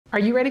Are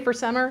you ready for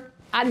summer?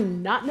 I do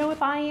not know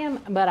if I am,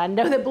 but I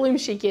know that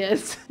Bloomchic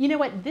is. You know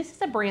what? This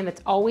is a brand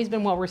that's always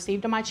been well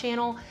received on my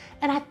channel,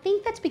 and I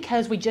think that's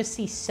because we just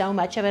see so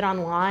much of it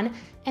online,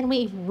 and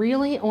we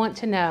really want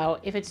to know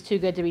if it's too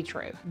good to be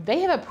true. They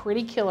have a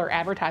pretty killer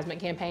advertisement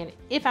campaign,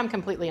 if I'm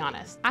completely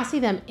honest. I see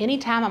them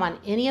anytime I'm on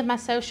any of my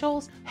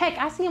socials. Heck,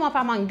 I see them if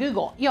I'm on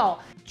Google. Y'all,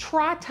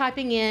 try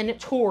typing in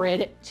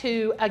Torrid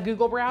to a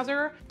Google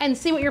browser and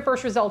see what your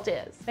first result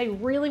is. They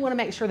really want to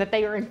make sure that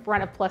they are in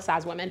front of plus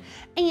size women.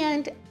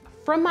 And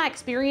from my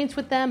experience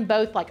with them,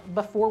 both like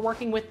before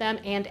working with them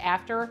and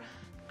after,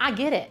 I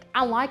get it.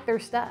 I like their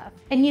stuff.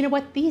 And you know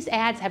what? These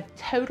ads have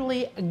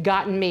totally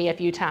gotten me a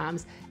few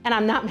times, and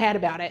I'm not mad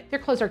about it. Their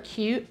clothes are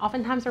cute.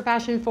 Oftentimes they're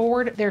fashion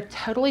forward. They're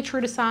totally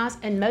true to size.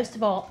 And most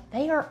of all,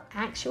 they are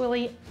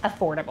actually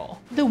affordable.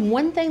 The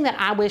one thing that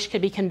I wish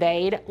could be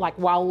conveyed, like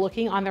while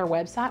looking on their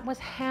website, was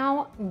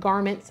how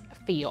garments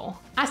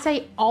feel. I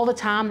say all the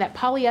time that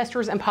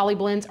polyesters and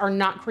polyblends are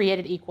not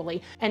created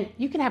equally. And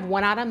you can have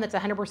one item that's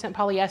 100%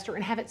 polyester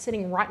and have it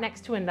sitting right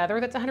next to another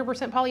that's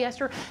 100%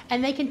 polyester,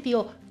 and they can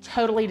feel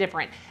totally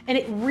different. And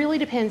it really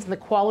depends on the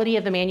quality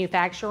of the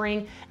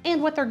manufacturing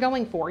and what they're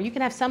going for. You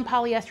can have some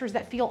polyesters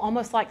that feel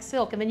almost like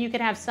silk, and then you can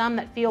have some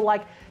that feel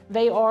like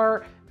they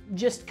are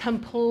just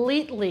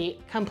completely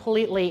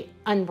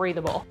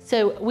unbreathable.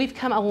 So we've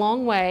come a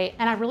long way,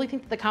 and I really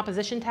think that the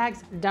composition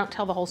tags don't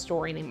tell the whole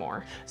story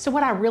anymore. So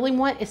what I really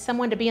want is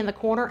someone to be in the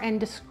corner and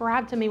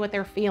describe to me what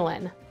they're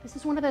feeling. This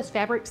is one of those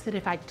fabrics that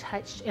if I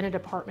touched in a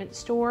department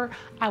store,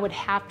 I would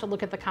have to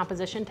look at the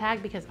composition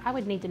tag because I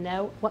would need to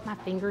know what my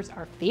fingers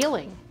are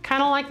feeling.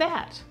 Kind of like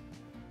that.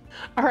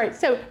 All right,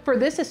 so for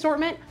this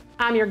assortment,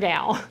 I'm your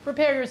gal.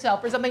 Prepare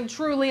yourself for something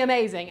truly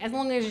amazing, as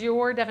long as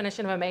your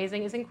definition of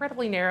amazing is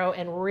incredibly narrow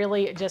and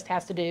really just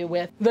has to do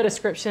with the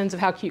descriptions of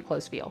how cute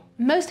clothes feel.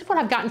 Most of what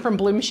I've gotten from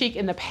Bloomchic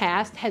in the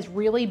past has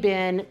really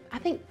been, I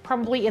think,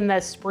 probably in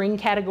the spring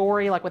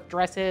category, like with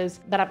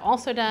dresses, but I've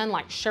also done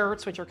like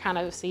shirts, which are kind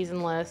of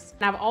seasonless.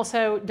 And I've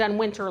also done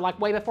winter, like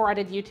way before I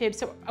did YouTube.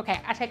 So,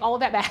 okay, I take all of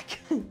that back.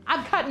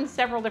 I've gotten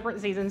several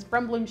different seasons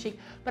from Bloomchic,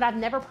 but I've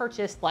never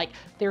purchased like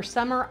their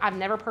summer, I've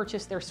never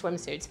purchased their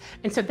swimsuits.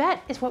 And so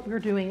that is what we're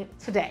doing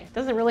today.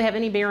 Doesn't really have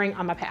any bearing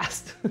on my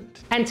past.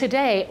 And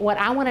today, what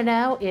I want to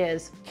know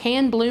is,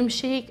 can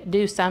Bloomchic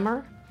do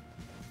summer?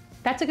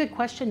 That's a good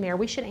question, Mayor.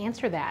 We should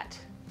answer that.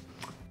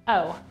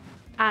 Oh,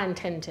 I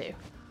intend to.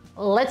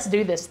 Let's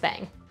do this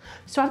thing.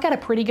 So I've got a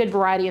pretty good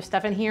variety of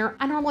stuff in here.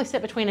 I normally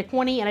sit between a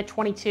 20 and a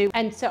 22,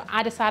 and so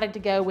I decided to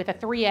go with a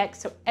 3X.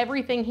 So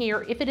everything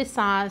here, if it is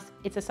size,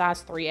 it's a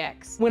size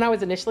 3X. When I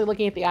was initially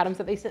looking at the items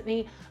that they sent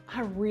me,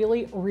 I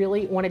really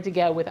wanted to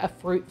go with a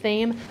fruit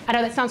theme. I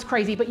know that sounds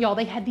crazy, but y'all,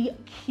 they had the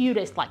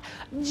cutest like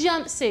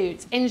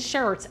jumpsuits and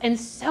shirts and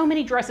so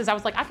many dresses. I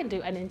was like, I can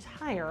do an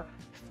entire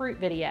fruit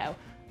video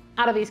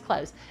out of these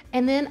clothes.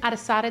 And then I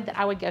decided that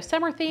I would go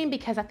summer theme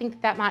because I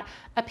think that might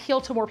appeal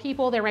to more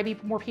people. There may be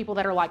more people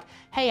that are like,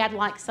 hey, I'd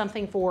like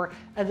something for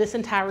this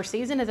entire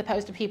season, as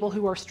opposed to people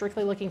who are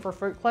strictly looking for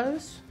fruit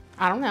clothes.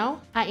 I don't know.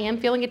 I am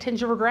feeling a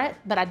tinge of regret,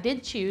 but I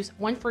did choose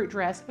one fruit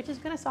dress, which is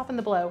gonna soften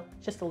the blow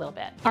just a little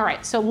bit. All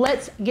right, so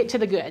let's get to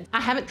the good.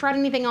 I haven't tried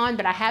anything on,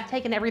 but I have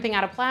taken everything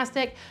out of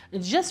plastic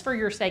just for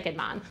your sake and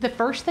mine. The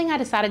first thing I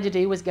decided to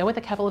do was go with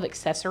a couple of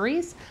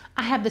accessories.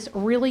 I have this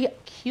really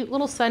cute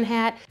little sun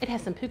hat. It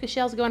has some puka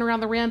shells going around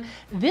the rim.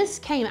 This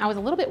came, I was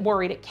a little bit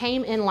worried. It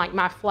came in like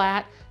my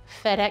flat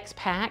FedEx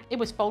pack. It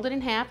was folded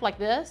in half like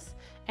this.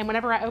 And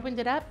whenever I opened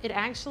it up, it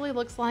actually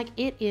looks like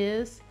it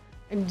is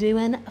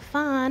doing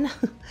fine.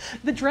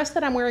 The dress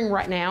that I'm wearing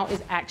right now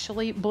is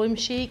actually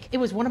Bloomchic. It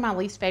was one of my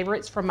least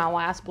favorites from my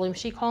last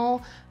Bloomchic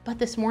haul, but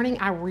this morning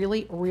I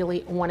really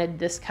wanted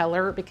this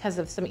color because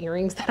of some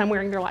earrings that I'm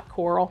wearing. They're like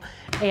coral,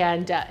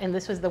 and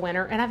this was the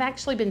winter, and I've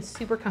actually been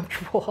super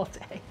comfortable all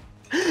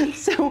day.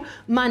 So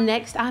my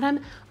next item,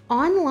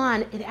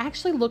 online, it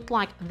actually looked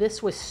like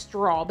this was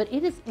straw, but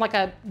it is like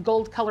a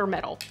gold color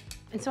metal.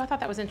 And so I thought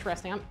that was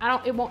interesting.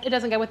 It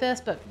doesn't go with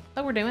this, but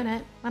we're doing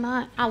it. Why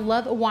not? I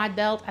love a wide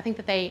belt. I think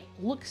that they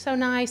look so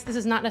nice. This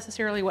is not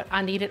necessarily what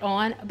I need it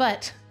on,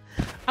 but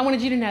I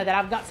wanted you to know that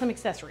I've got some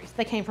accessories.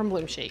 They came from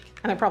Bloomchic,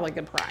 and they're probably a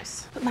good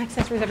price. Put my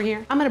accessories over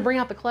here. I'm gonna bring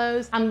out the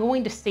clothes. I'm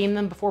going to steam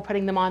them before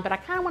putting them on, but I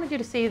kind of wanted you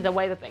to see the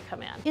way that they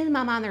come in. In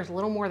my mind, there's a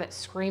little more that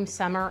screams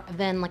summer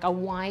than like a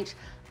white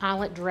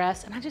eyelet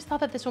dress, and I just thought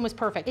that this one was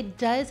perfect. It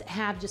does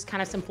have just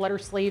kind of some flutter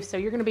sleeves, so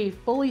you're gonna be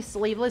fully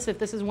sleeveless if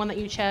this is one that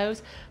you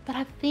chose, but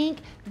I think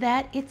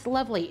that it's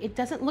lovely. It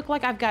doesn't look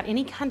like I've got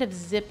any kind of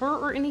zipper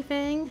or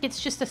anything. It's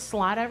just a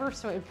slide over,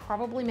 so it would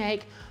probably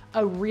make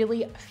a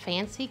really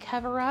fancy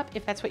cover up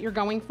if that's what you're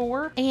going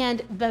for.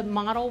 And the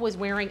model was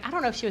wearing, I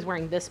don't know if she was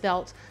wearing this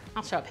belt,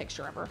 I'll show a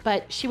picture of her,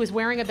 but she was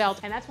wearing a belt,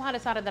 and that's why I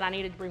decided that I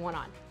needed to bring one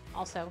on.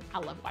 Also, I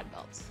love wide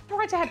belts. All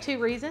right, to have two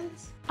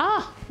reasons.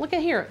 Look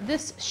at here.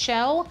 This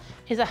shell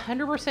is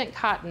 100%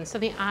 cotton. So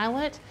the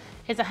eyelet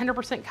is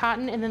 100%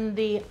 cotton, and then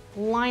the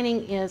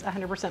lining is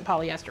 100%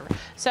 polyester.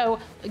 So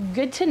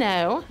good to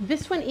know.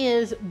 This one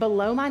is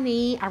below my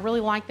knee. I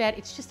really like that.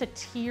 It's just a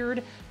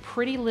tiered,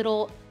 pretty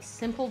little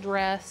simple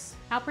dress.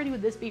 How pretty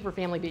would this be for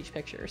family beach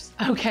pictures?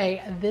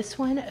 Okay, this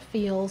one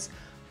feels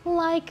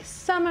like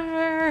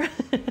summer.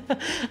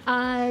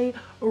 I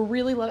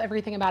really love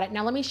everything about it.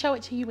 Now let me show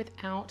it to you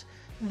without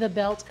the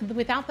belt.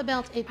 Without the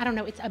belt, I don't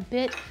know, it's a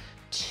bit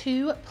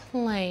too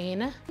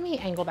plain. Let me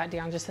angle that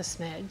down just a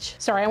smidge.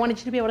 Sorry, I wanted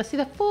you to be able to see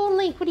the full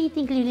length. What do you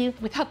think, Lulu?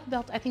 Without the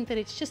belt, I think that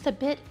it's just a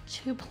bit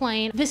too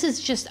plain. This is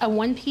just a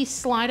one-piece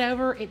slide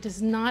over. It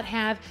does not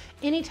have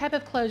any type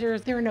of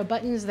closures. There are no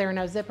buttons, there are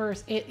no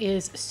zippers. It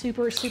is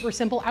super, super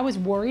simple. I was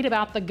worried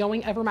about the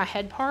going over my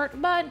head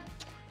part, but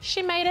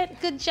she made it.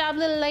 Good job,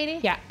 little lady.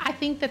 Yeah, I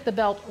think that the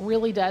belt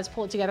really does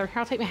pull it together. Here,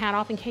 I'll take my hat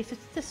off in case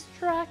it's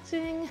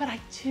distracting. But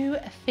I do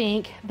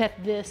think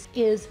that this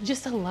is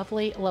just a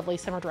lovely, lovely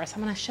summer dress.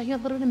 I'm gonna show you a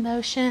little bit of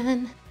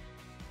motion.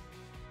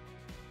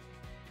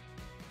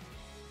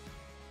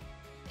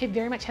 It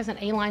very much has an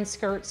A-line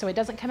skirt, so it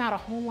doesn't come out a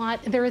whole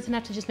lot. There is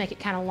enough to just make it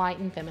kind of light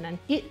and feminine.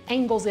 It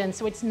angles in,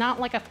 so it's not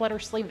like a flutter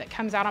sleeve that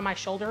comes out on my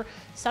shoulder.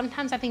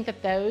 Sometimes I think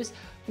that those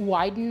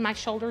widen my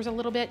shoulders a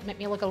little bit, make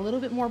me look a little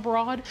bit more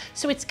broad.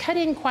 So it's cut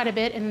in quite a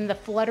bit, and then the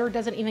flutter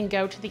doesn't even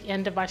go to the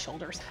end of my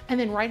shoulders. And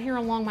then right here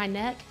along my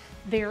neck,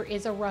 there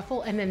is a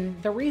ruffle. And then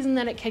the reason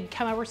that it could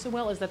come over so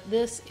well is that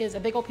this is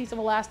a big old piece of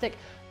elastic,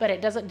 but it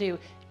doesn't do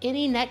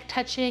any neck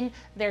touching.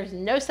 There's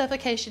no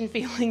suffocation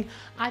feeling.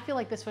 I feel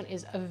like this one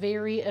is a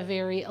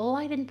very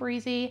light and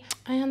breezy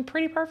and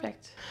pretty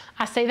perfect.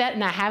 I say that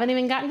and I haven't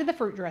even gotten to the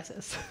fruit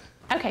dresses.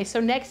 Okay, so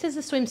next is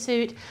the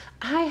swimsuit.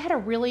 I had a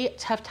really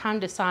tough time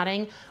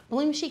deciding.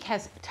 Bloomchic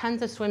has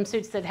tons of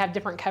swimsuits that have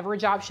different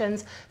coverage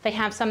options. They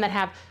have some that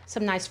have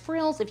some nice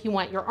frills if you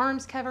want your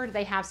arms covered.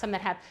 They have some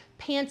that have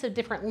pants of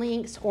different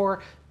lengths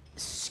or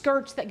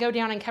skirts that go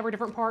down and cover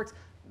different parts.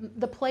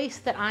 The place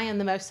that I am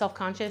the most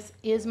self-conscious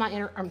is my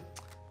inner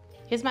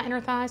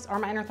thighs.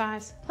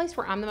 The place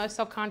where I'm the most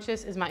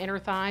self-conscious is my inner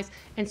thighs.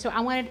 And so I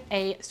wanted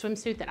a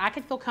swimsuit that I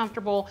could feel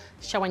comfortable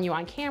showing you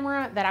on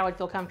camera, that I would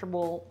feel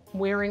comfortable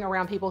wearing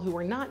around people who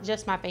were not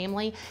just my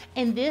family.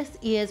 And this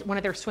is one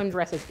of their swim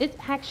dresses. It's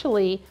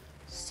actually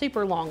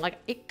super long. Like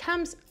it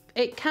comes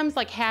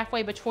like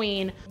halfway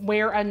between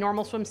where a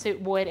normal swimsuit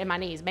would and my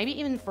knees, maybe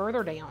even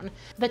further down.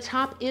 The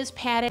top is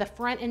padded, the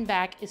front and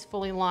back is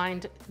fully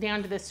lined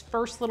down to this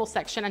first little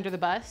section under the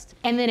bust.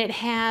 And then it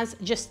has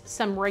just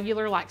some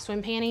regular like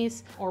swim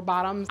panties or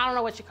bottoms. I don't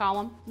know what you call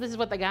them. This is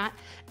what they got.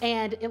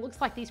 And it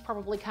looks like these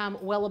probably come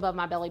well above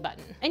my belly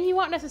button. And you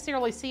won't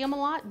necessarily see them a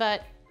lot,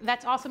 but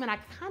that's awesome, and I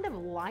kind of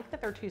like that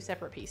they're two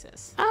separate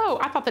pieces. Oh,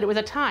 I thought that it was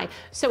a tie.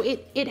 So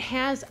it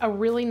has a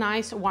really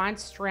nice wide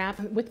strap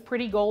with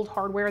pretty gold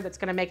hardware that's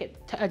gonna make it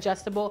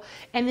adjustable.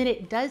 And then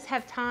it does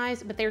have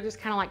ties, but they're just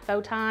kind of like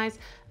faux ties.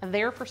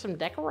 There for some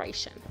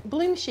decoration.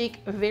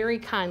 Bloomchic very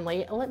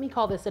kindly let me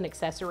call this an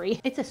accessory.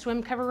 It's a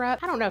swim cover up.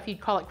 I don't know if you'd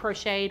call it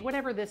crocheted,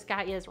 whatever this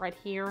guy is right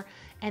here.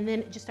 And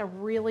then just a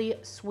really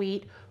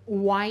sweet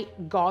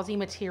white gauzy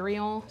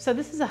material. So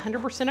this is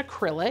 100%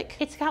 acrylic.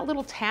 It's got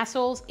little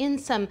tassels in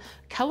some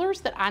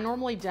colors that I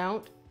normally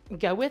don't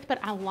go with, but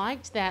I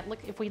liked that. Look,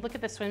 if we look at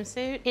the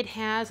swimsuit, it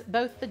has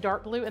both the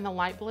dark blue and the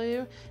light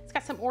blue. It's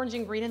got some orange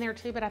and green in there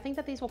too, but I think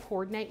that these will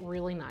coordinate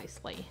really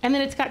nicely. And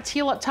then it's got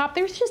teal up top.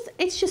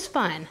 It's just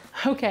fun.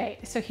 Okay,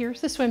 so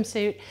here's the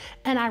swimsuit,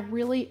 and I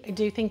really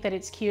do think that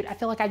it's cute. I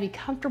feel like I'd be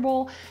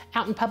comfortable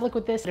out in public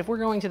with this. If we're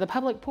going to the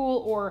public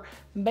pool or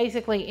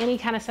basically any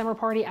kind of summer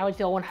party, I would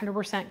feel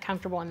 100%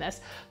 comfortable in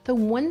this. The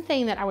one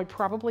thing that I would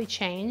probably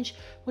change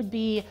would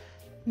be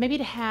maybe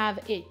to have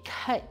it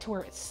cut to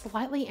where it's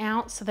slightly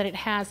out so that it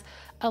has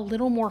a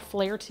little more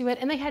flare to it.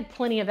 And they had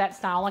plenty of that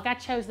style. Like I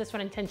chose this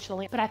one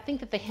intentionally, but I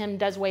think that the hem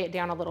does weigh it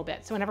down a little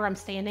bit. So whenever I'm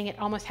standing, it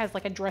almost has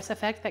like a dress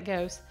effect that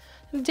goes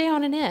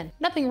down and in.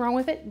 Nothing wrong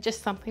with it,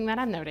 just something that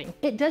I'm noting.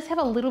 It does have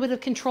a little bit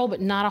of control, but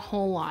not a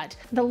whole lot.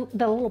 The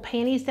little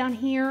panties down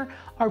here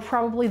are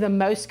probably the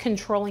most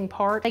controlling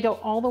part. They go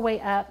all the way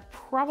up,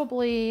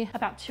 probably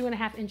about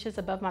 2.5 inches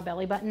above my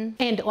belly button.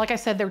 And like I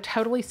said, they're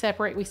totally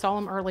separate. We saw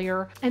them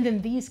earlier. And then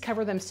these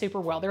cover them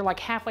super well. They're like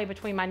halfway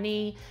between my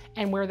knee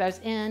and where those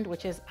end,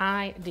 which is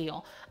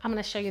ideal. I'm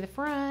gonna show you the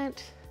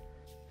front.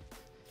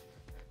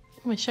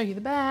 I'm gonna show you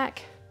the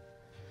back.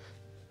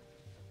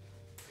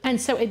 And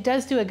so it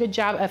does do a good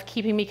job of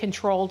keeping me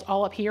controlled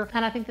all up here.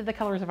 And I think that the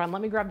colors are fun.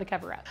 Let me grab the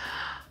cover up.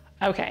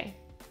 Okay.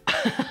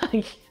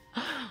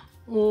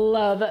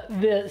 Love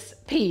this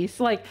piece.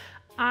 Like,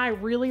 I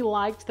really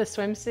liked the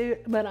swimsuit,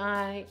 but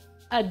I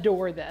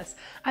adore this.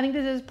 I think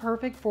this is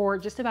perfect for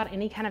just about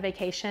any kind of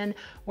vacation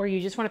where you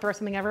just want to throw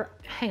something over.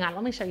 Hang on,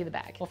 let me show you the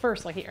back. Well,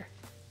 first, look here.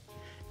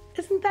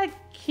 Isn't that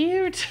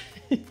cute?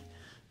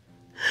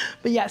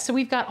 But yeah, so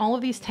we've got all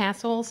of these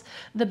tassels.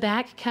 The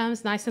back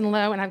comes nice and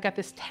low, and I've got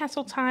this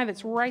tassel tie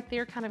that's right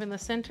there kind of in the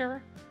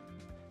center.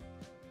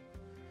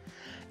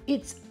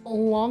 It's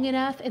long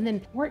enough, and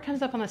then where it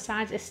comes up on the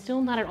sides is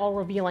still not at all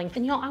revealing.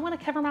 And y'all, I want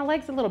to cover my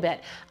legs a little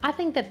bit. I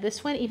think that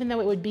this one, even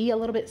though it would be a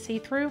little bit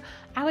see-through,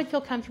 I would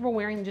feel comfortable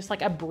wearing just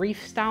like a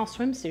brief style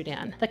swimsuit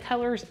in. The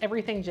colors,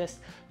 everything just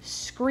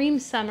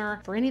screams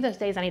summer. For any of those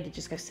days I need to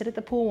just go sit at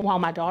the pool while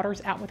my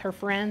daughter's out with her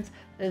friends,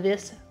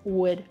 this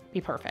would be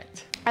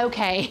perfect.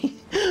 Okay,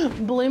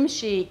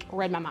 Bloomchic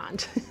read my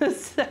mind.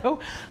 So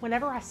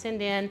whenever I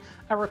send in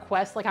a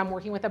request, like I'm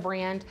working with a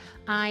brand,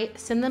 I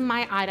send them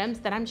my items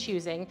that I'm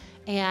choosing,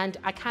 and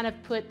I kind of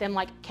put them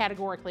like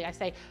categorically. I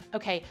say,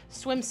 okay,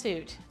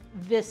 swimsuit,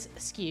 this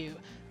SKU,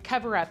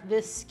 cover up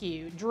this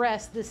SKU,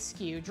 dress this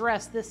SKU,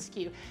 dress this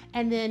SKU.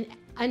 And then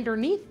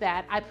underneath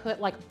that, I put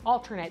like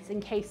alternates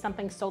in case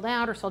something's sold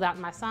out or sold out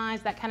in my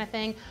size, that kind of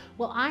thing.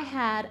 Well, I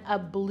had a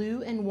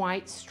blue and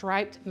white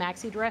striped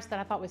maxi dress that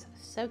I thought was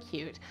so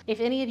cute. If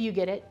any of you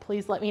get it,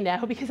 please let me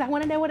know because I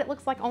want to know what it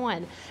looks like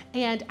on.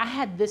 And I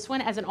had this one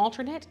as an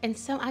alternate, and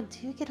so I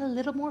do get a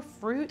little more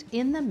fruit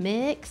in the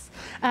mix.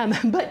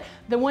 But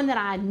the one that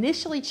I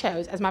initially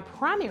chose as my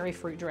primary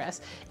fruit dress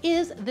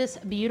is this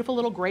beautiful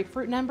little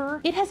grapefruit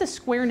number. It has a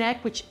square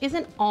neck, which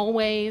isn't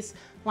always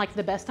like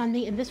the best on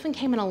me, and this one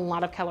came in a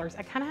lot of colors.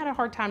 I kind of had a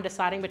hard time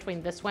deciding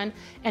between this one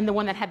and the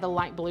one that had the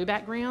light blue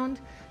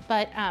background,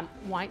 but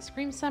white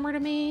screams summer to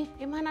me.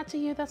 It might not to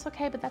you, that's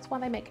okay, but that's why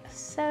they make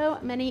so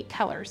many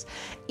colors.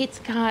 It's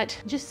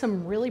got just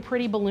some really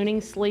pretty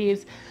ballooning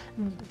sleeves.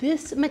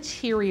 This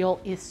material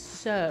is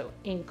so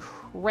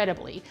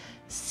incredibly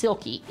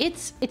silky.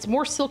 It's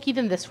more silky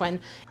than this one.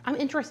 I'm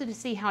interested to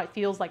see how it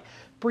feels like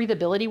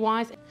breathability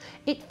wise.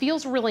 It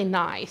feels really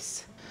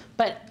nice,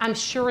 but I'm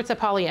sure it's a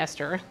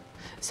polyester.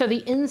 So the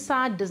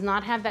inside does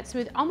not have that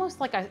smooth, almost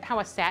like how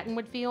a satin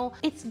would feel.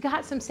 It's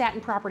got some satin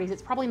properties.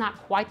 It's probably not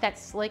quite that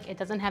slick. It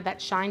doesn't have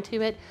that shine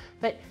to it,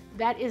 but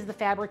that is the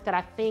fabric that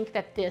I think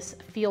that this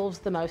feels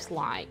the most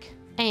like.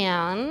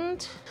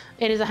 And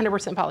it is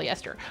 100%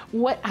 polyester.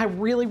 What I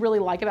really, really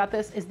like about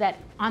this is that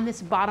on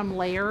this bottom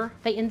layer,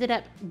 they ended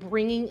up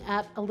bringing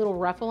up a little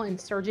ruffle and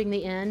serging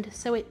the end.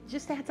 So it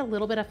just adds a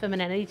little bit of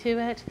femininity to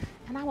it.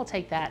 And I will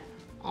take that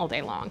all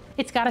day long.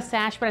 It's got a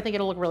sash, but I think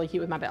it'll look really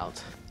cute with my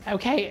belt.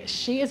 Okay,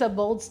 she is a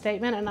bold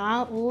statement and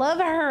I love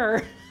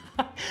her.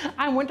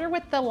 I wonder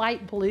what the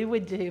light blue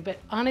would do, but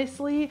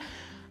honestly,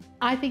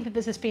 I think that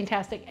this is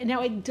fantastic.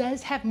 Now it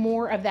does have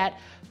more of that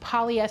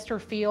polyester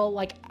feel.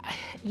 Like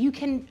you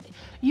can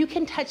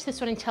touch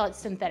this one and tell it's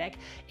synthetic.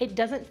 It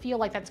doesn't feel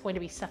like that's going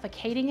to be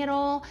suffocating at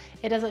all.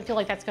 It doesn't feel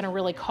like that's gonna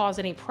really cause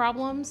any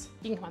problems.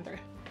 You can come on through.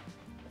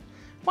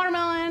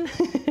 Watermelon.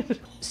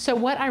 So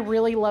what I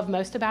really love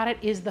most about it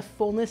is the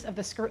fullness of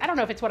the skirt. I don't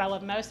know if it's what I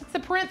love most. It's the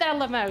print that I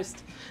love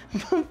most.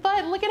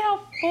 But look at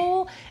how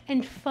full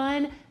and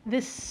fun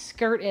this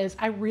skirt is.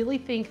 I really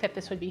think that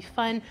this would be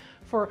fun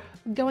for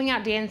going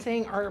out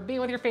dancing or being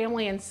with your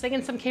family and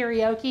singing some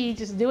karaoke,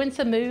 just doing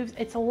some moves.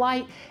 It's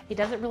light. It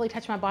doesn't really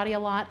touch my body a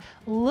lot.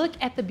 Look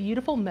at the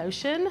beautiful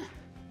motion.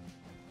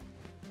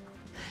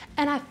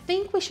 And I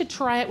think we should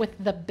try it with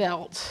the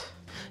belt.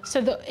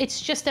 So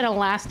it's just an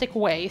elastic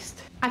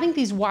waist. I think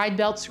these wide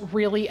belts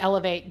really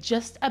elevate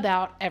just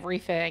about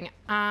everything.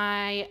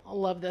 I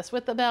love this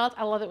with the belt.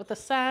 I love it with the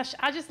sash.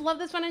 I just love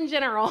this one in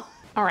general.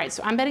 All right,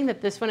 so I'm betting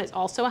that this one is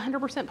also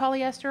 100%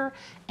 polyester,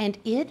 and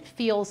it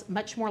feels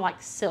much more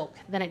like silk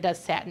than it does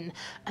satin.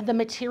 The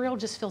material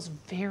just feels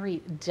very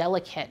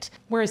delicate,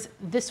 whereas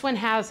this one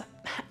has,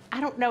 I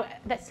don't know,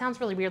 that sounds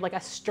really weird, like a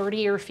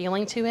sturdier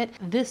feeling to it.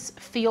 This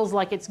feels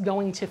like it's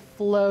going to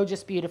flow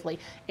just beautifully.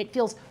 It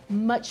feels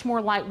much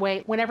more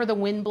lightweight. Whenever the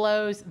wind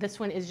blows, this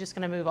one is just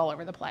gonna move all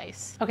over the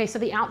place. Okay, so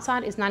the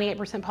outside is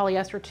 98%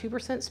 polyester, 2%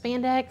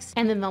 spandex,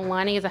 and then the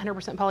lining is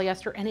 100%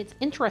 polyester, and it's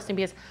interesting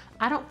because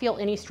I don't feel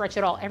any stretch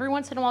at all. Every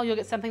once in a while, you'll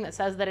get something that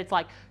says that it's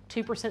like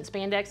 2%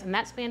 spandex, and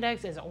that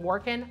spandex is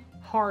working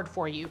hard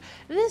for you.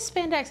 This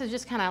spandex is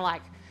just kind of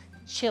like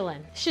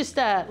chilling. It's just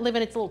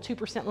living its little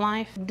 2%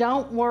 life.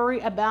 Don't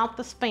worry about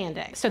the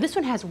spandex. So this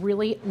one has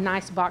really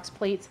nice box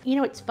pleats. You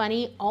know, it's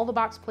funny, all the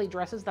box pleat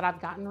dresses that I've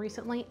gotten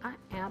recently, I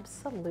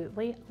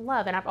absolutely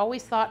love. And I've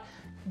always thought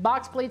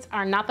box pleats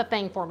are not the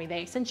thing for me.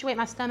 They accentuate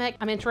my stomach.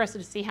 I'm interested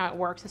to see how it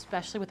works,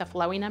 especially with a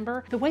flowy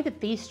number. The way that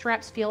these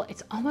straps feel,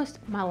 it's almost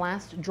my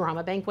last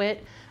drama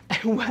banquet.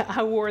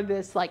 I wore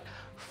this like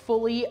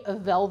fully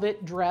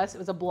velvet dress. It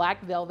was a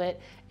black velvet,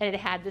 and it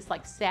had this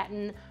like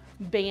satin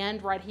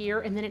band right here,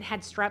 and then it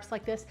had straps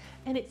like this.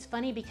 And it's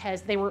funny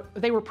because they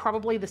were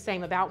probably the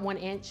same, about 1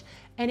 inch,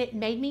 and it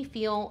made me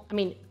feel, I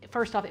mean,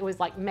 first off, it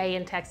was like May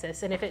in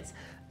Texas, and if it's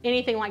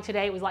anything like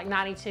today, it was like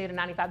 92 to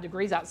 95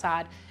 degrees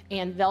outside,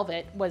 and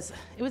velvet was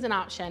an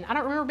option. I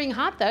don't remember being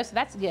hot though, so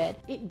that's good.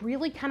 It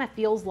really kind of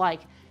feels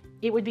like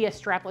it would be a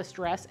strapless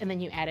dress, and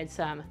then you added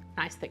some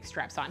nice thick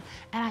straps on.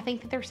 And I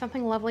think that there's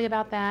something lovely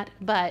about that,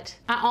 but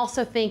I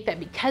also think that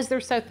because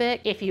they're so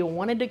thick, if you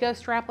wanted to go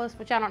strapless,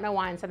 which I don't know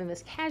why in something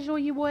this casual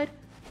you would,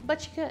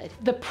 but you could.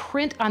 The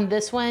print on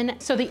this one,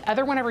 so the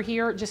other one over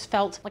here just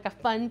felt like a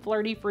fun,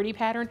 flirty, fruity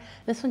pattern.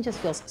 This one just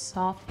feels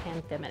soft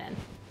and feminine.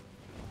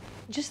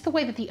 Just the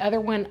way that the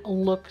other one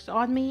looks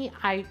on me,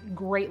 I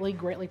greatly,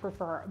 greatly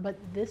prefer, but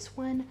this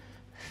one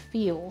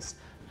feels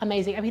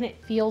amazing. I mean,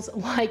 it feels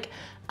like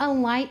a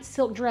light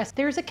silk dress.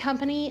 There's a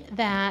company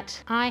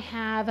that I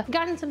have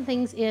gotten some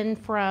things in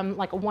from,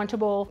 like a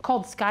wantable,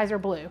 called Skies Are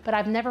Blue, but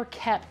I've never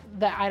kept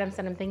the items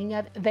that I'm thinking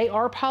of. They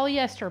are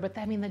polyester, but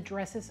I mean, the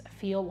dresses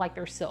feel like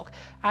they're silk.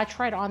 I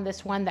tried on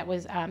this one that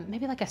was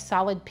maybe like a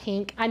solid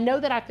pink. I know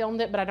that I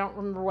filmed it, but I don't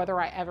remember whether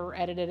I ever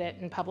edited it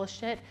and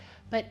published it,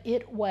 but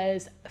it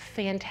was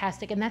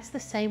fantastic. And that's the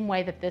same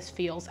way that this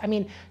feels. I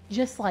mean,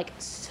 just like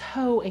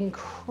so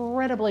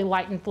incredibly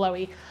light and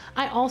flowy.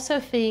 I also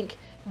think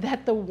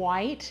that the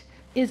white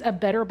is a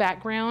better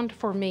background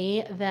for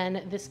me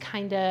than this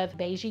kind of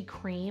beigey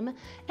cream.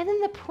 And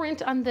then the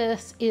print on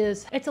this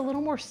is, it's a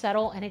little more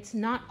subtle and it's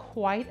not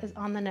quite as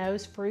on the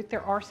nose fruit.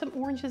 There are some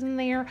oranges in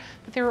there,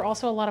 but there are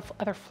also a lot of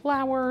other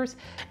flowers.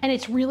 And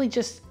it's really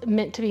just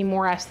meant to be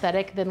more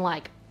aesthetic than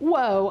like,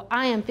 whoa,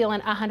 I am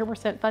feeling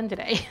 100% fun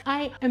today.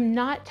 I am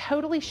not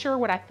totally sure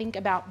what I think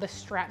about the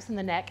straps in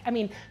the neck. I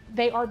mean,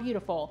 they are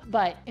beautiful,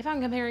 but if I'm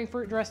comparing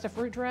fruit dress to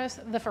fruit dress,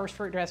 the first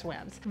fruit dress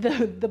wins.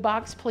 The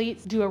box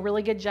pleats do a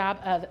really good job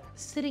of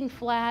sitting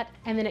flat,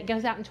 and then it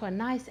goes out into a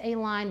nice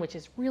A-line, which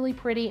is really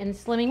pretty and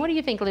slimming. What do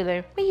you think,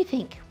 Lulu? What do you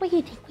think? What do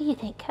you think? What do you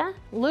think, huh?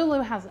 Lulu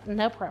has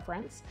no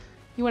preference.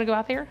 You wanna go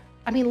out there?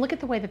 I mean, look at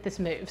the way that this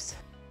moves.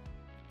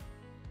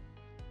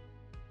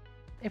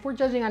 If we're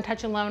judging on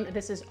touch alone,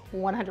 this is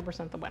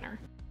 100% the winner.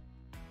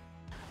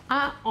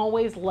 I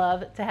always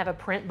love to have a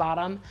print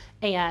bottom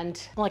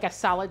and like a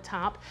solid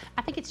top.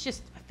 I think it's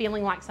just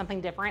feeling like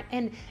something different,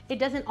 and it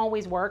doesn't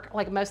always work.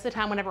 Like most of the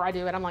time whenever I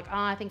do it, I'm like, oh,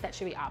 I think that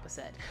should be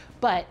opposite.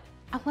 But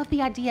I love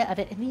the idea of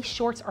it, and these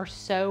shorts are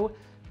so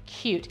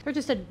cute. They're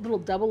just a little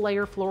double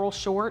layer floral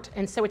short,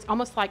 and so it's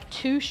almost like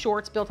two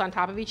shorts built on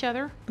top of each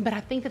other, but I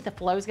think that the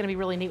flow is gonna be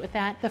really neat with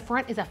that. The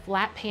front is a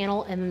flat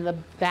panel and then the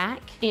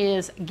back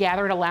is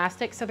gathered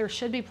elastic, so there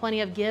should be plenty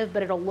of give,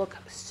 but it'll look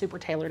super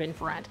tailored in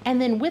front. And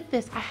then with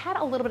this, I had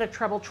a little bit of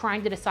trouble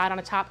trying to decide on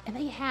a top, and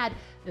they had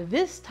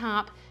this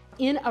top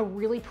in a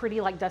really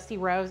pretty like dusty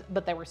rose,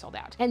 but they were sold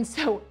out. And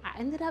so I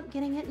ended up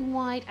getting it in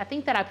white. I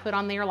think that I put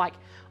on there like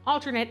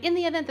alternate in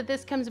the event that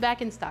this comes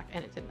back in stock,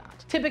 and it did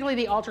not. Typically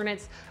the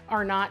alternates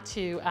are not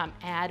to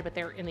add, but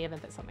they're in the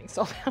event that something's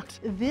sold out.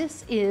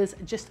 This is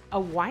just a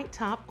white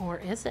top, or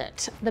is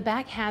it? The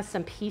back has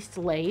some pieced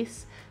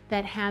lace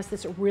that has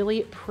this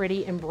really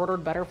pretty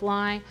embroidered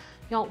butterfly.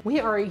 Y'all, we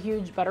are a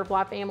huge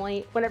butterfly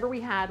family. Whenever we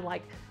had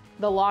like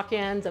the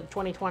lock-ins of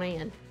 2020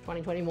 and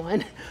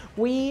 2021,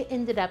 we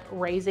ended up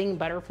raising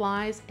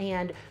butterflies,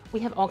 and we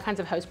have all kinds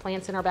of host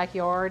plants in our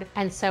backyard.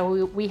 And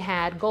so we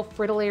had Gulf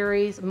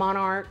fritillaries,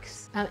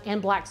 monarchs,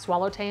 and black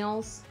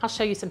swallowtails. I'll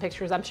show you some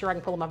pictures. I'm sure I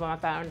can pull them up on my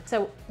phone.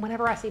 So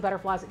whenever I see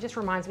butterflies, it just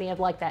reminds me of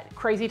like that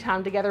crazy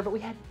time together, but we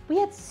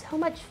had so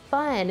much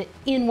fun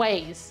in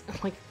ways,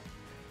 like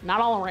not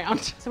all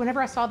around. So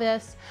whenever I saw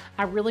this,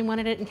 I really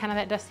wanted it in kind of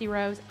that dusty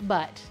rose,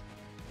 but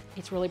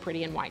it's really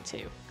pretty in white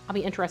too. I'll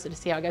be interested to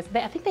see how it goes.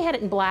 I think they had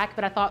it in black,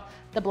 but I thought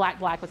the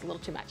black was a little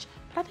too much.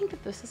 But I think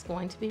that this is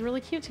going to be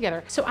really cute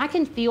together. So I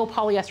can feel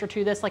polyester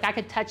to this. Like I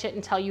could touch it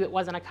and tell you it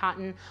wasn't a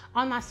cotton.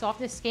 On my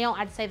softness scale,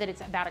 I'd say that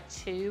it's about a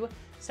 2.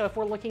 So if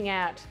we're looking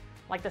at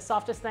like the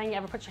softest thing you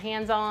ever put your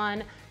hands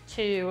on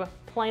to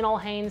plain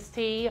old Hanes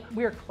tee,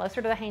 we're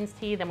closer to the Hanes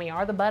tee than we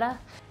are the Butter.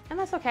 And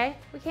that's okay,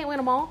 we can't win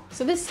them all.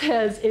 So this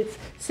says it's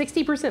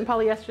 60%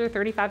 polyester,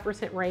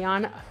 35%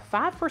 rayon,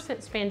 5%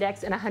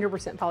 spandex, and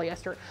 100%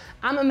 polyester.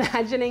 I'm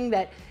imagining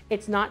that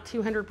it's not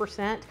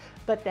 200%,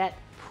 but that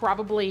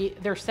probably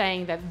they're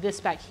saying that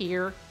this back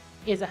here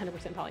is 100%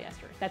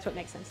 polyester. That's what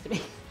makes sense to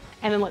me.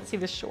 And then let's see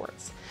the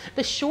shorts.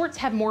 The shorts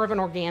have more of an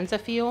organza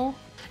feel,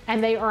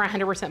 and they are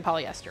 100%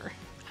 polyester.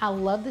 I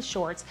love the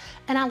shorts,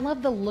 and I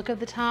love the look of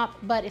the top,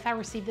 but if I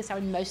received this, I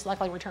would most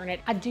likely return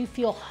it. I do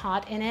feel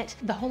hot in it.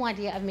 The whole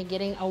idea of me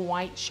getting a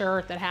white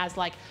shirt that has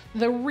like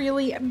the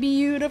really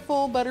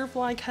beautiful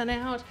butterfly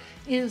cutout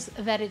is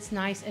that it's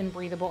nice and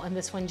breathable, and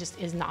this one just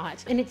is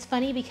not. And it's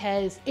funny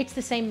because it's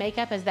the same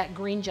makeup as that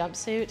green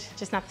jumpsuit,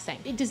 just not the same.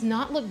 It does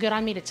not look good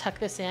on me to tuck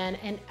this in,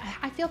 and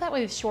I feel that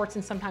way with shorts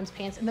and sometimes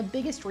pants, and the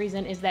biggest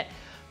reason is that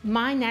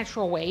my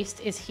natural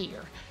waist is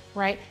here,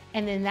 right?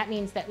 And then that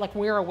means that like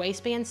where a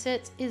waistband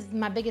sits is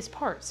my biggest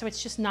part. So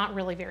it's just not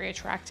really very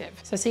attractive.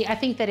 So see, I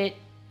think that it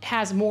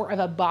has more of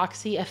a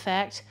boxy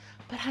effect,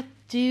 but I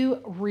do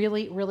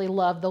really, really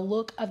love the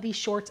look of these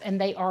shorts, and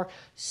they are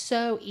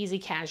so easy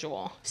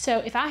casual. So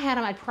if I had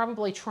them, I'd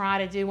probably try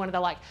to do one of the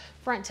like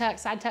front tuck,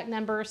 side tuck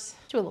numbers,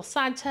 do a little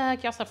side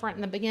tuck. You also front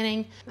in the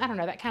beginning. I don't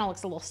know, that kind of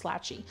looks a little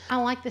slouchy. I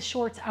like the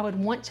shorts. I would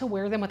want to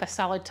wear them with a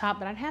solid top,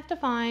 but I'd have to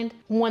find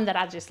one that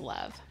I just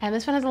love. And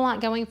this one has a lot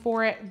going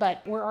for it,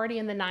 but we're already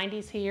in the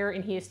 90s here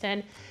in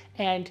Houston,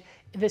 and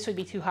this would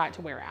be too hot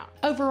to wear out.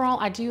 Overall,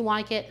 I do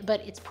like it, but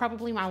it's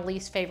probably my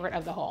least favorite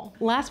of the whole.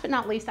 Last but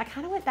not least, I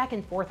kind of went back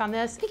and forth on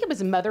this. I think it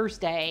was Mother's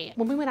Day.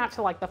 When we went out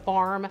to like the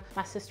farm,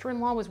 my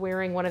sister-in-law was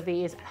wearing one of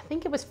these. I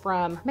think it was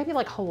from maybe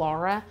like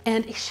Halara,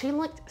 and she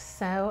looked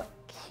so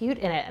cute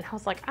in it. And I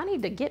was like, I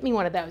need to get me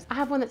one of those. I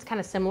have one that's kind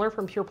of similar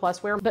from Pure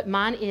Plus Wear, but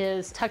mine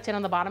is tucked in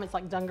on the bottom. It's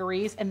like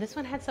dungarees. And this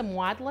one had some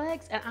wide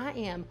legs, and I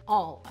am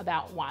all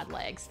about wide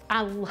legs.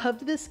 I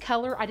loved this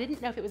color. I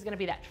didn't know if it was gonna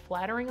be that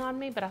flattering on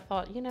me, but I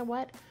thought, you know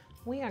what?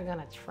 We are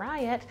gonna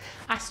try it.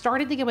 I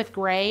started to go with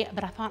gray,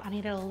 but I thought I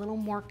needed a little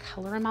more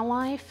color in my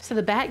life. So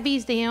the back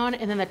V's down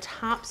and then the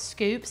top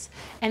scoops.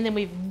 And then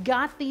we've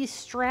got these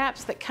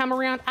straps that come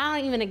around. I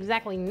don't even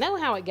exactly know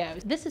how it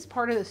goes. This is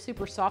part of the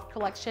super soft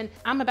collection.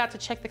 I'm about to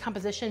check the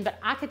composition, but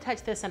I could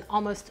touch this and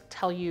almost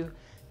tell you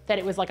that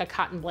it was like a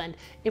cotton blend.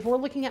 If we're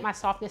looking at my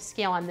softness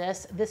scale on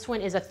this one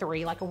is a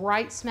 3, like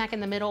right smack in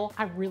the middle.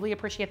 I really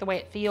appreciate the way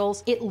it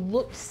feels. It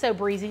looked so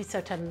breezy,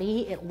 so to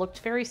me, it looked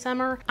very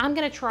summer. I'm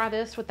gonna try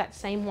this with that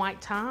same white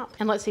top.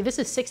 And let's see, this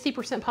is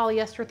 60%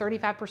 polyester,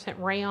 35%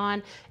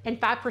 rayon, and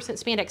 5%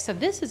 spandex. So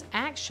this is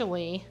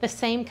actually the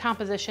same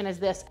composition as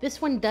this. This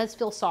one does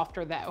feel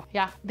softer though.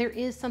 Yeah, there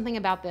is something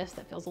about this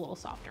that feels a little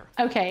softer.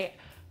 Okay.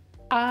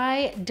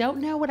 I don't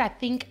know what I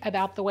think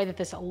about the way that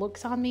this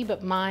looks on me,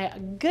 but my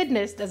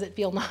goodness, does it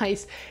feel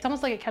nice. It's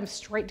almost like it comes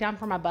straight down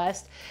from my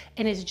bust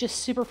and is just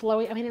super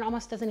flowy. I mean, it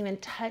almost doesn't even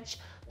touch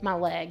my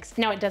legs.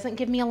 Now, it doesn't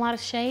give me a lot of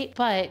shape,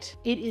 but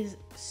it is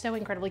so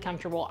incredibly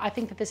comfortable. I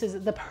think that this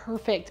is the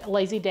perfect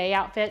lazy day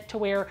outfit to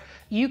where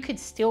you could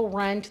still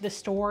run to the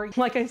store.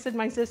 Like I said,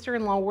 my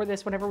sister-in-law wore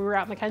this whenever we were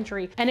out in the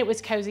country, and it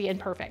was cozy and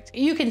perfect.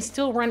 You can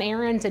still run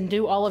errands and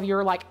do all of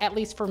your, like, at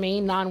least for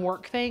me,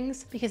 non-work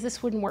things, because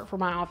this wouldn't work for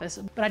my office.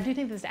 But I do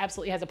think this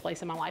absolutely has a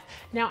place in my life.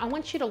 Now, I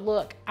want you to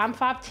look. I'm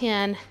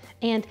 5'10",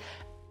 and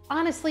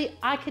honestly,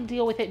 I could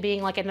deal with it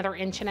being like another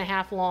 1.5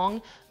 inches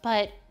long,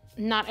 but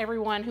not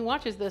everyone who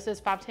watches this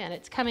is 5'10".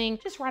 It's coming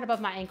just right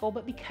above my ankle,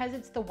 but because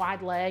it's the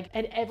wide leg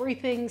and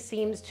everything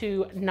seems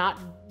to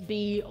not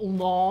be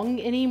long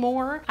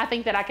anymore, I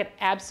think that I could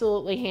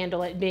absolutely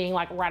handle it being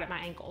like right at my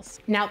ankles.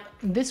 Now,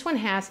 this one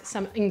has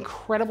some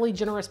incredibly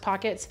generous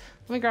pockets.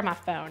 Let me grab my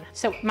phone.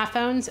 So my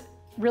phone's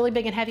really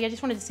big and heavy. I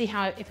just wanted to see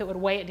if it would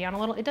weigh it down a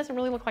little. It doesn't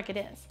really look like it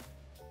is.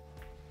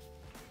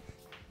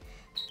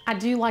 I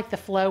do like the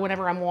flow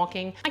whenever I'm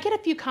walking. I get a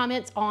few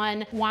comments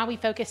on why we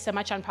focus so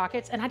much on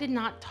pockets, and I did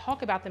not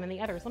talk about them in the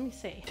others. Let me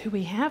see. Do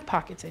we have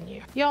pockets in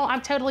you? Y'all,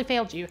 I've totally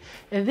failed you.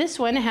 This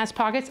one has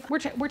pockets.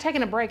 We're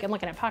taking a break and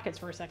looking at pockets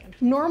for a second.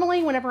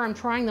 Normally, whenever I'm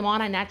trying them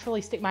on, I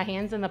naturally stick my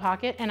hands in the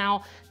pocket, and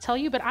I'll tell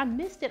you, but I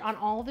missed it on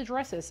all the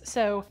dresses.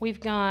 So we've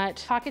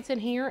got pockets in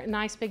here, a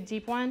nice big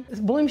deep one.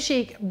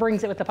 Bloomchic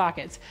brings it with the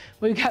pockets.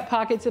 We've got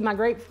pockets in my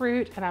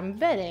grapefruit, and I'm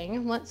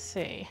betting, let's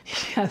see,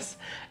 yes,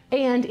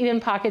 and even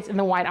pockets in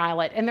the white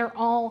eyelet, and they're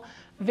all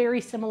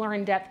very similar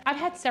in depth. I've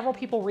had several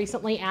people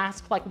recently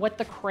ask like what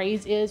the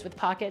craze is with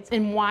pockets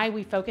and why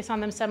we focus on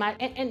them so much.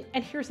 And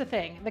here's the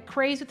thing, the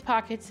craze with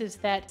pockets is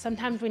that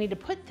sometimes we need to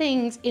put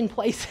things in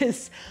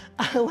places.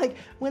 Like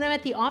when I'm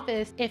at the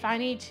office, if I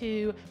need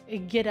to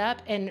get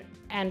up and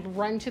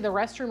run to the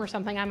restroom or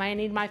something, I might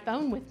need my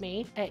phone with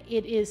me.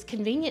 It is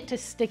convenient to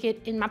stick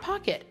it in my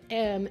pocket.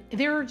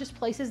 There are just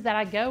places that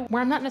I go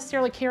where I'm not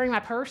necessarily carrying my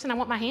purse and I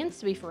want my hands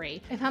to be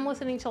free. If I'm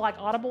listening to like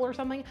Audible or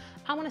something,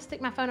 I want to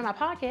stick my phone in my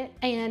pocket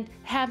and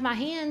have my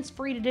hands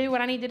free to do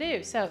what I need to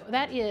do. So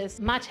that is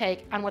my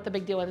take on what the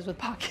big deal is with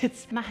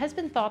pockets. My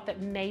husband thought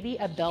that maybe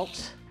a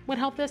belt would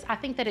help this. I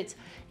think that it's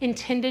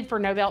intended for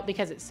no belt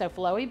because it's so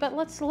flowy, but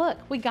let's look.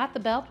 We got the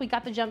belt, we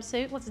got the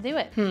jumpsuit, let's do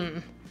it.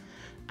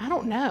 I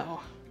don't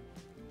know.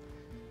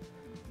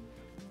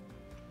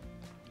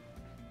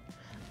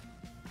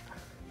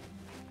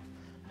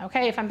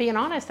 Okay, if I'm being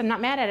honest, I'm not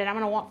mad at it. I'm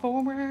gonna walk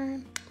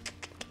forward,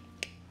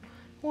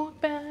 walk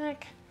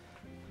back.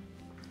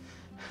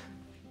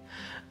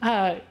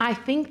 I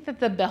think that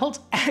the belt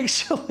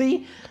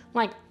actually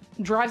like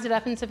drives it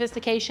up in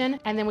sophistication,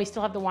 and then we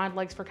still have the wide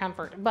legs for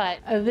comfort, but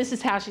this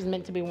is how she's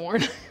meant to be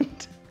worn.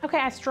 Okay,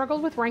 I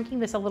struggled with ranking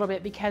this a little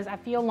bit because I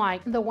feel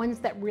like the ones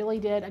that really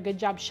did a good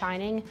job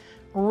shining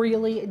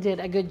really did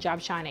a good job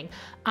shining.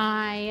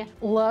 I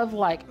love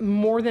like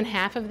more than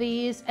half of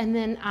these, and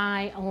then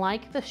I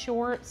like the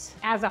shorts.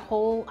 As a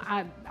whole,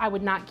 I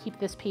would not keep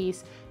this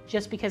piece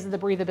just because of the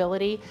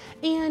breathability.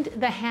 And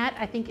the hat,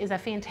 I think, is a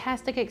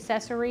fantastic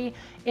accessory.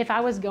 If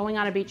I was going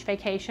on a beach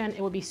vacation,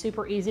 it would be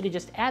super easy to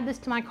just add this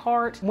to my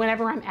cart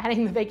whenever I'm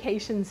adding the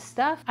vacation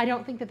stuff. I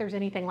don't think that there's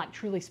anything like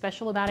truly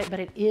special about it,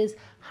 but it is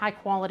high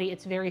quality.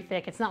 It's very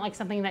thick. It's not like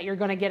something that you're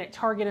gonna get at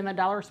Target in the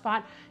dollar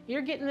spot.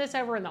 You're getting this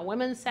over in the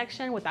women's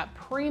section with that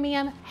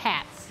premium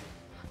hats.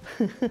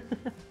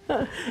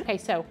 Okay,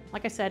 so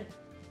like I said,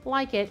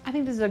 like it. I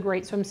think this is a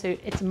great swimsuit.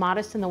 It's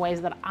modest in the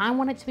ways that I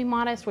want it to be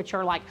modest, which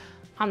are like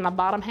on the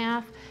bottom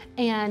half.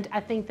 And I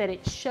think that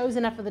it shows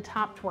enough of the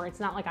top to where it's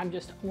not like I'm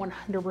just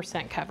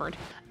 100% covered.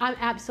 I'm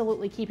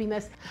absolutely keeping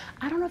this.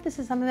 I don't know if this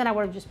is something that I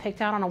would have just picked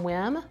out on a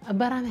whim,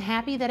 but I'm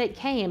happy that it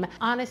came.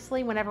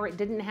 Honestly, whenever it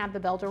didn't have the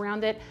belt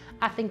around it,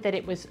 I think that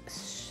it was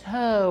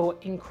so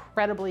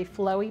incredibly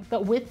flowy.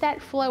 But with that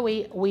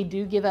flowy, we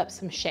do give up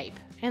some shape.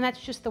 And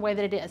that's just the way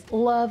that it is.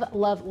 Love,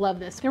 love, love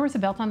this. There was a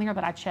belt on there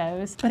that I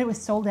chose, but it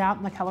was sold out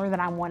in the color that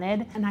I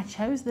wanted. And I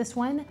chose this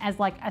one as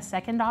like a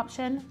second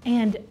option.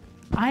 And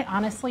I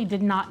honestly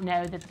did not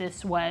know that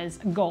this was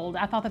gold.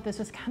 I thought that this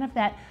was kind of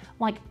that,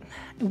 like,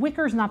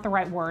 wicker's not the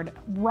right word.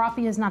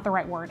 Raffia is not the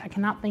right word. I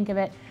cannot think of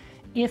it.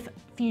 If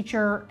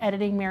future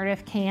editing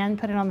Meredith can,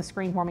 put it on the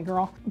screen for me,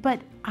 girl.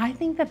 But I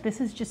think that this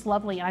is just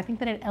lovely, and I think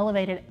that it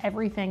elevated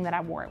everything that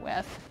I wore it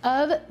with.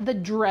 Of the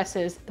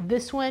dresses,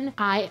 this one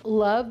I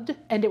loved,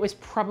 and it was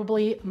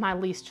probably my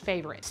least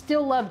favorite.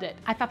 Still loved it.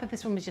 I thought that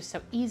this one was just so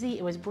easy,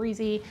 it was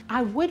breezy.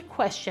 I would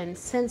question,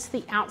 since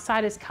the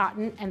outside is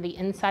cotton and the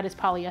inside is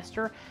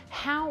polyester,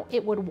 how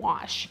it would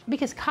wash,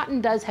 because cotton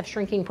does have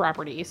shrinking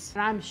properties,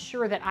 and I'm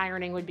sure that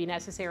ironing would be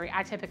necessary.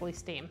 I typically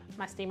steam.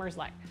 My steamer's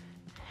like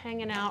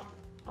hanging out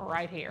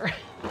right here.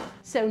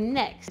 So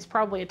next is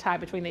probably a tie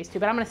between these two,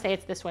 but I'm gonna say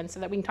it's this one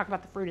so that we can talk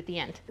about the fruit at the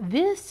end.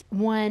 This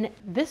one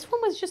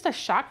was just a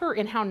shocker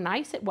in how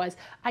nice it was.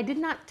 I did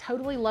not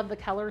totally love the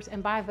colors,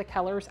 and by the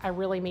colors, I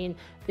really mean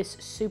this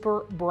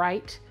super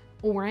bright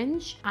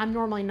orange. I'm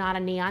normally not a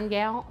neon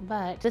gal,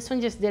 but this one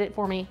just did it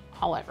for me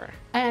all over.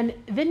 And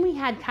then we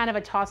had kind of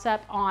a toss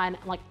up on,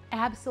 like,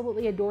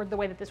 absolutely adored the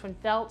way that this one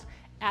felt,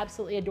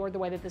 absolutely adored the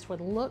way that this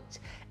one looked,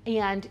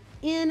 and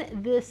in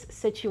this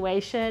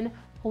situation,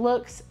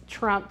 looks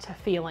trumped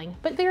feeling,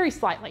 but very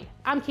slightly.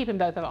 I'm keeping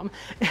both of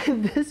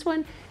them. This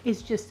one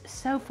is just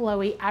so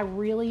flowy. I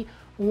really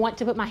want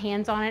to put my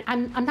hands on it.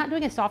 I'm not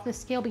doing a softness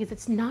scale because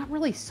it's not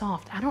really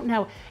soft. I don't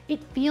know.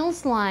 It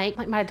feels like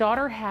my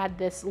daughter had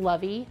this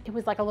lovey. It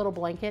was like a little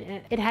blanket,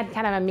 and it had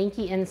kind of a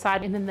minky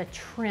inside, and then the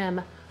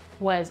trim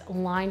was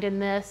lined in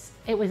this.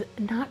 It was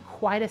not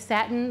quite a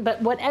satin,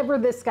 but whatever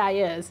this guy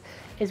is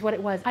what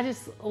it was. I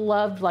just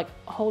loved, like,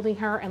 holding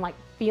her and, like,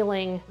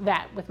 feeling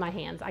that with my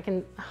hands. I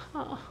can,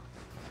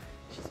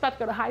 she's about to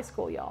go to high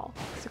school, y'all.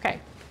 It's okay,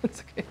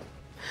 it's okay.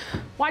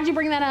 Why'd you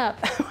bring that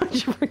up?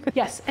 Why'd you bring that?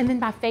 Yes, and then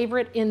my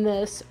favorite in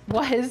this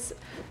was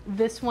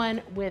this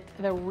one with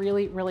the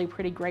really, really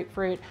pretty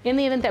grapefruit. In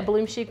the event that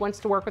Bloomchic wants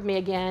to work with me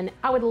again,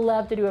 I would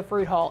love to do a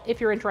fruit haul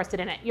if you're interested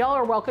in it. Y'all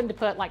are welcome to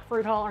put, like,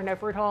 fruit haul or no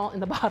fruit haul in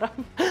the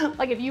bottom.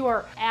 Like, if you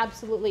are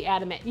absolutely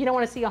adamant, you don't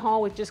want to see a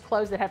haul with just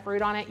clothes that have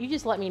fruit on it, you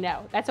just let me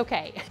know. That's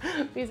okay,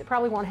 because it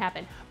probably won't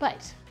happen.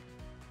 But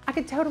I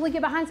could totally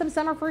get behind some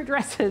summer fruit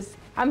dresses.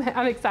 I'm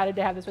excited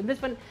to have this one.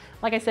 This one,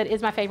 like I said,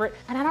 is my favorite.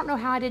 And I don't know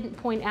how I didn't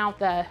point out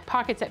the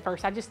pockets at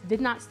first. I just did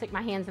not stick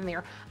my hands in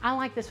there. I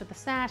like this with the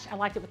sash. I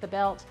liked it with the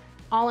belt.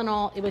 All in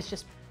all, it was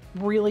just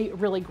really,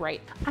 really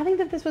great. I think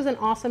that this was an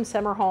awesome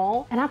summer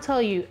haul. And I'll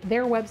tell you,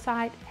 their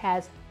website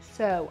has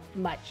so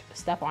much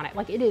stuff on it.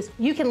 Like, it is,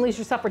 you can lose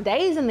yourself for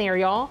days in there,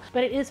 y'all,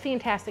 but it is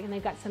fantastic, and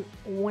they've got some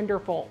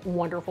wonderful,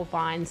 wonderful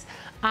finds.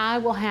 I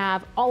will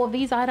have all of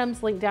these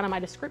items linked down in my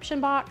description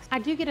box. I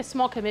do get a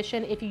small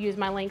commission if you use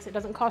my links. It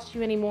doesn't cost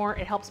you any more.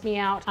 It helps me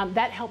out.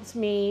 That helps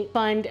me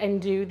fund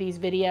and do these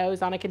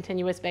videos on a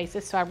continuous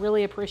basis, so I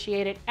really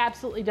appreciate it.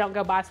 Absolutely don't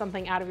go buy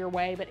something out of your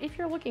way, but if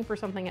you're looking for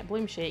something at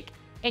Bloomchic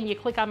and you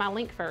click on my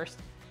link first,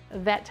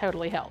 that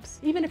totally helps,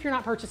 even if you're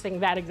not purchasing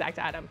that exact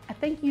item. I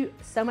thank you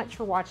so much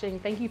for watching.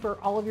 Thank you for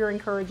all of your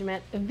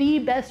encouragement. The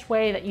best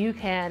way that you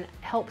can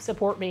help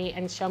support me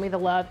and show me the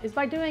love is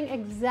by doing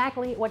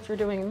exactly what you're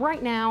doing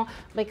right now,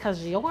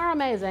 because you are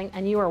amazing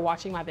and you are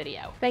watching my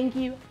video. Thank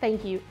you,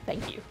 thank you,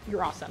 thank you.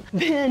 You're awesome.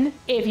 Then,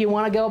 if you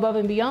want to go above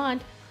and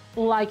beyond,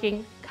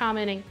 liking,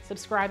 commenting,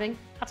 subscribing,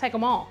 I'll take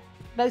them all.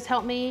 Those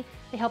help me,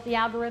 they help the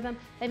algorithm,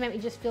 they make me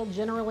just feel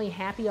generally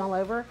happy all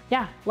over.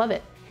 Yeah, love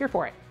it, here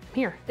for it.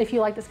 Here, if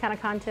you like this kind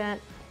of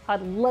content,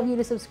 I'd love you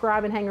to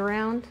subscribe and hang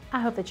around. I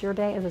hope that your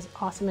day is as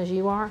awesome as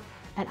you are,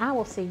 and I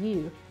will see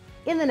you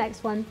in the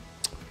next one.